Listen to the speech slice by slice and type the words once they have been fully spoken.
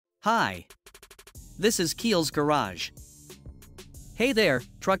Hi. This is Keel's Garage. Hey there,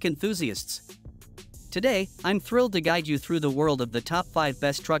 truck enthusiasts. Today, I'm thrilled to guide you through the world of the top 5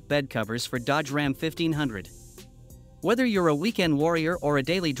 best truck bed covers for Dodge Ram 1500. Whether you're a weekend warrior or a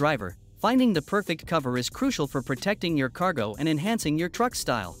daily driver, finding the perfect cover is crucial for protecting your cargo and enhancing your truck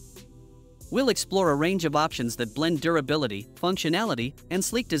style. We'll explore a range of options that blend durability, functionality, and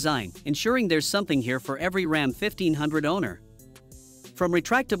sleek design, ensuring there's something here for every Ram 1500 owner. From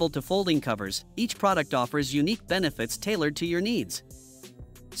retractable to folding covers, each product offers unique benefits tailored to your needs.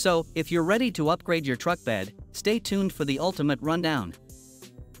 So, if you're ready to upgrade your truck bed, stay tuned for the ultimate rundown.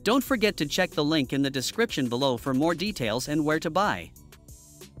 Don't forget to check the link in the description below for more details and where to buy.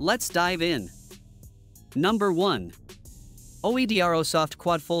 Let's dive in. Number 1. OEDRO Soft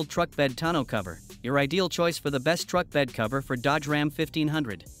Quad Fold Truck Bed Tonneau Cover, your ideal choice for the best truck bed cover for Dodge Ram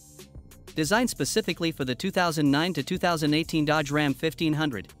 1500. Designed specifically for the 2009 to 2018 Dodge Ram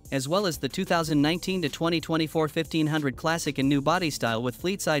 1500, as well as the 2019 to 2024 1500 Classic and new body style with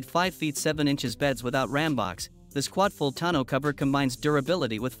fleet-side 5 feet 7 inches beds without ram box, this quad-fold tonneau cover combines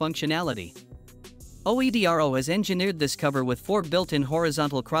durability with functionality. OEDRO has engineered this cover with 4 built-in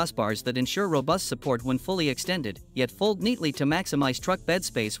horizontal crossbars that ensure robust support when fully extended, yet fold neatly to maximize truck bed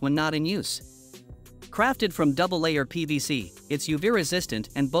space when not in use. Crafted from double-layer PVC, it's UV-resistant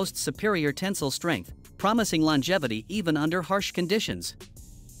and boasts superior tensile strength, promising longevity even under harsh conditions.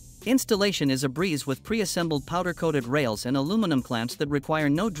 Installation is a breeze with pre-assembled powder-coated rails and aluminum clamps that require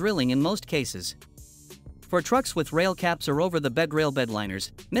no drilling in most cases. For trucks with rail caps or over-the-bed rail bed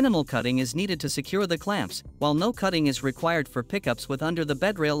liners, minimal cutting is needed to secure the clamps, while no cutting is required for pickups with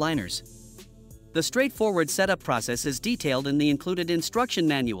under-the-bed rail liners. The straightforward setup process is detailed in the included instruction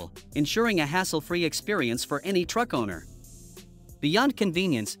manual, ensuring a hassle-free experience for any truck owner. Beyond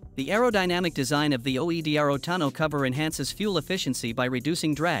convenience, the aerodynamic design of the OEDRO tonneau cover enhances fuel efficiency by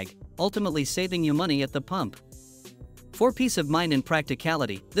reducing drag, ultimately saving you money at the pump. For peace of mind and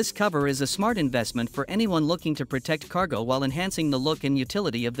practicality, this cover is a smart investment for anyone looking to protect cargo while enhancing the look and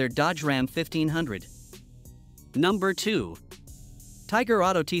utility of their Dodge Ram 1500. Number 2. Tiger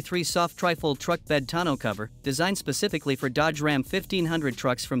Auto T3 Soft Trifold Truck Bed Tonneau Cover, designed specifically for Dodge Ram 1500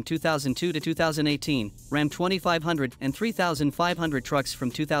 trucks from 2002 to 2018, Ram 2500 and 3500 trucks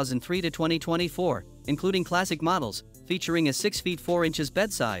from 2003 to 2024, including classic models, featuring a 6 feet 4 inches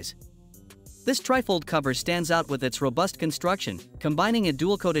bed size. This trifold cover stands out with its robust construction, combining a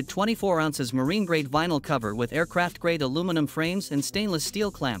dual-coated 24 ounces marine-grade vinyl cover with aircraft-grade aluminum frames and stainless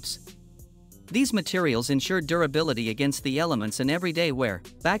steel clamps. These materials ensure durability against the elements in everyday wear,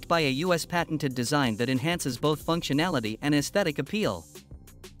 backed by a US patented design that enhances both functionality and aesthetic appeal.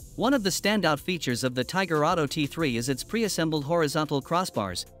 One of the standout features of the Tiger Auto T3 is its pre-assembled horizontal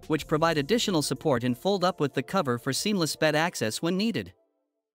crossbars, which provide additional support and fold up with the cover for seamless bed access when needed.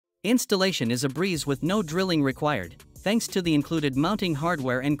 Installation is a breeze with no drilling required, thanks to the included mounting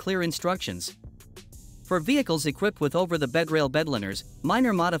hardware and clear instructions. For vehicles equipped with over-the-bed rail bed liners,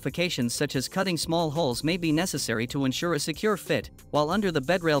 minor modifications such as cutting small holes may be necessary to ensure a secure fit, while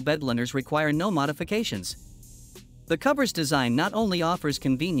under-the-bed rail bed liners require no modifications. The cover's design not only offers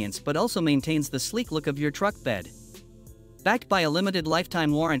convenience but also maintains the sleek look of your truck bed. Backed by a limited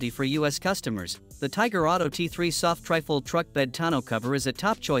lifetime warranty for US customers, the Tiger Auto T3 Soft Trifold Truck Bed Tonneau Cover is a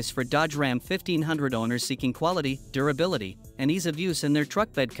top choice for Dodge Ram 1500 owners seeking quality, durability, and ease of use in their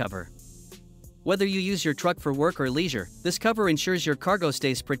truck bed cover. Whether you use your truck for work or leisure, this cover ensures your cargo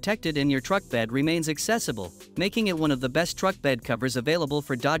stays protected and your truck bed remains accessible, making it one of the best truck bed covers available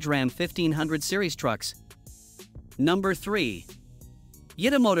for Dodge Ram 1500 series trucks. Number 3.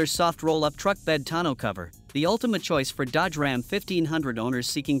 Yitamotor Soft Roll-Up Truck Bed Tonneau Cover, the ultimate choice for Dodge Ram 1500 owners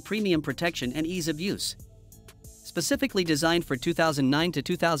seeking premium protection and ease of use. Specifically designed for 2009 to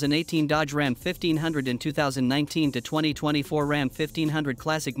 2018 Dodge Ram 1500 and 2019 to 2024 Ram 1500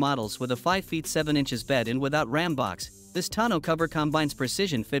 Classic models with a 5 feet 7 inches bed and without ram box, this tonneau cover combines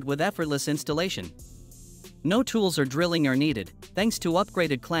precision fit with effortless installation. No tools or drilling are needed, thanks to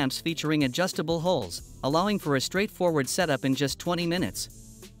upgraded clamps featuring adjustable holes, allowing for a straightforward setup in just 20 minutes.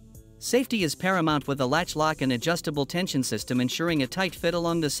 Safety is paramount with a latch lock and adjustable tension system ensuring a tight fit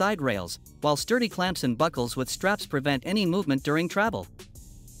along the side rails, while sturdy clamps and buckles with straps prevent any movement during travel.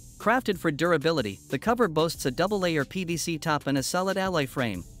 Crafted for durability, the cover boasts a double-layer PVC top and a solid alloy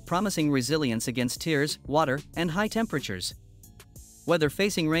frame, promising resilience against tears, water, and high temperatures. Whether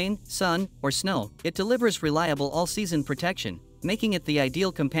facing rain, sun, or snow, it delivers reliable all-season protection, making it the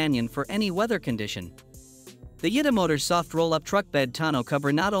ideal companion for any weather condition. The Yitamotor Soft Roll-Up Truck Bed Tonneau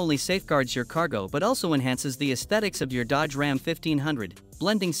Cover not only safeguards your cargo but also enhances the aesthetics of your Dodge Ram 1500,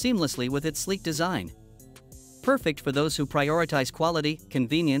 blending seamlessly with its sleek design. Perfect for those who prioritize quality,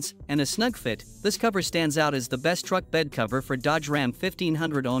 convenience, and a snug fit, this cover stands out as the best truck bed cover for Dodge Ram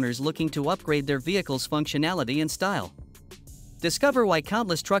 1500 owners looking to upgrade their vehicle's functionality and style. Discover why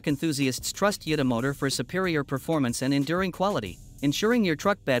countless truck enthusiasts trust Motor for superior performance and enduring quality, ensuring your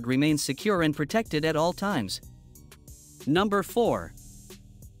truck bed remains secure and protected at all times. Number 4.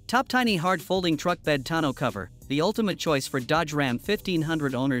 Top Tiny Hard Folding Truck Bed Tonneau Cover, the ultimate choice for Dodge Ram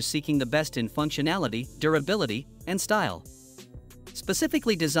 1500 owners seeking the best in functionality, durability, and style.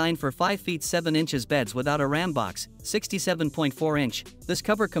 Specifically designed for 5 feet 7 inches beds without a ram box, 67.4 inch, this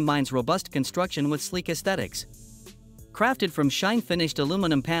cover combines robust construction with sleek aesthetics. Crafted from shine-finished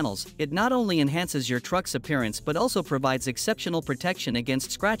aluminum panels, it not only enhances your truck's appearance but also provides exceptional protection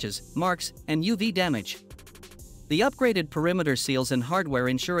against scratches, marks, and UV damage. The upgraded perimeter seals and hardware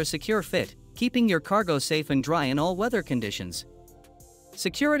ensure a secure fit, keeping your cargo safe and dry in all weather conditions.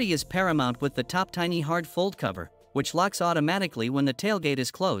 Security is paramount with the Top Tiny Hard Fold cover, which locks automatically when the tailgate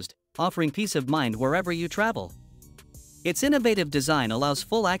is closed, offering peace of mind wherever you travel. Its innovative design allows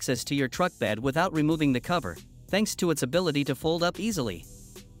full access to your truck bed without removing the cover, thanks to its ability to fold up easily.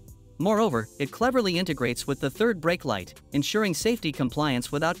 Moreover, it cleverly integrates with the third brake light, ensuring safety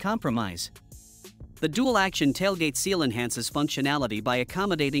compliance without compromise. The dual-action tailgate seal enhances functionality by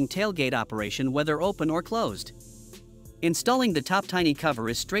accommodating tailgate operation whether open or closed. Installing the Top Tiny cover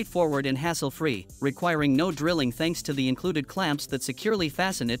is straightforward and hassle-free, requiring no drilling thanks to the included clamps that securely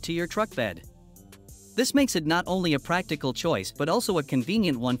fasten it to your truck bed. This makes it not only a practical choice but also a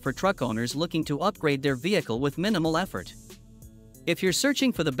convenient one for truck owners looking to upgrade their vehicle with minimal effort. If you're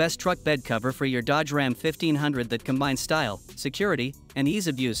searching for the best truck bed cover for your Dodge Ram 1500 that combines style, security, and ease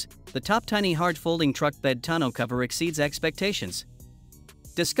of use, the Top Tiny Hard Folding Truck Bed Tonneau cover exceeds expectations.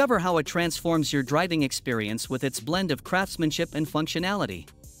 Discover how it transforms your driving experience with its blend of craftsmanship and functionality.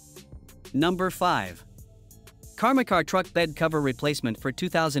 Number 5. Carmacar Truck Bed Cover Replacement for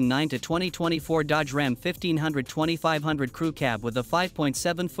 2009 to 2024 Dodge Ram 1500 2500 Crew Cab with a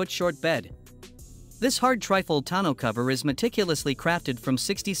 5.7-foot short bed. This hard trifold tonneau cover is meticulously crafted from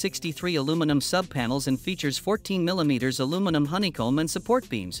 6063 aluminum sub-panels and features 14mm aluminum honeycomb and support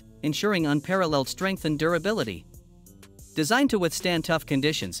beams, ensuring unparalleled strength and durability. Designed to withstand tough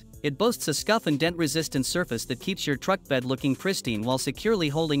conditions, it boasts a scuff and dent-resistant surface that keeps your truck bed looking pristine while securely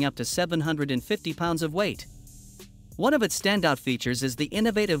holding up to 750 pounds of weight. One of its standout features is the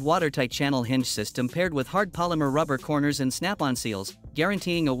innovative watertight channel hinge system paired with hard polymer rubber corners and snap-on seals,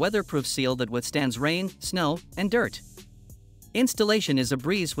 guaranteeing a weatherproof seal that withstands rain, snow, and dirt. Installation is a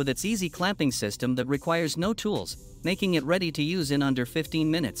breeze with its easy clamping system that requires no tools, making it ready to use in under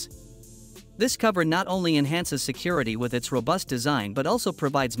 15 minutes. This cover not only enhances security with its robust design but also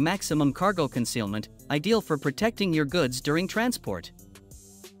provides maximum cargo concealment, ideal for protecting your goods during transport.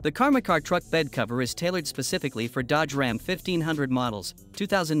 The Carmacar Truck Bed Cover is tailored specifically for Dodge Ram 1500 models,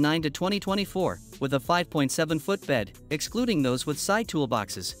 2009 to 2024, with a 5.7-foot bed, excluding those with side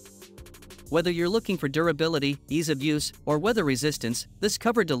toolboxes. Whether you're looking for durability, ease of use, or weather resistance, this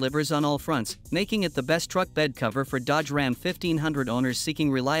cover delivers on all fronts, making it the best truck bed cover for Dodge Ram 1500 owners seeking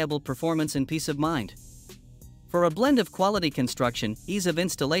reliable performance and peace of mind. For a blend of quality construction, ease of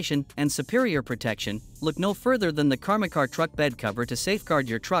installation, and superior protection, look no further than the Carmacar Truck Bed Cover to safeguard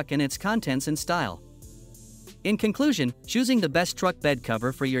your truck and its contents and style. In conclusion, choosing the best truck bed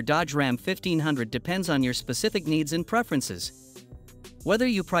cover for your Dodge Ram 1500 depends on your specific needs and preferences. Whether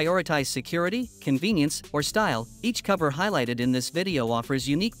you prioritize security, convenience, or style, each cover highlighted in this video offers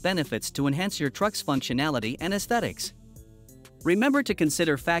unique benefits to enhance your truck's functionality and aesthetics. Remember to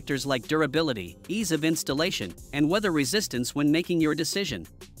consider factors like durability, ease of installation, and weather resistance when making your decision.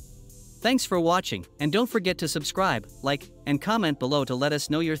 Thanks for watching, and don't forget to subscribe, like, and comment below to let us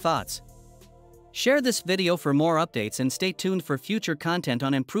know your thoughts. Share this video for more updates and stay tuned for future content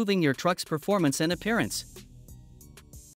on improving your truck's performance and appearance.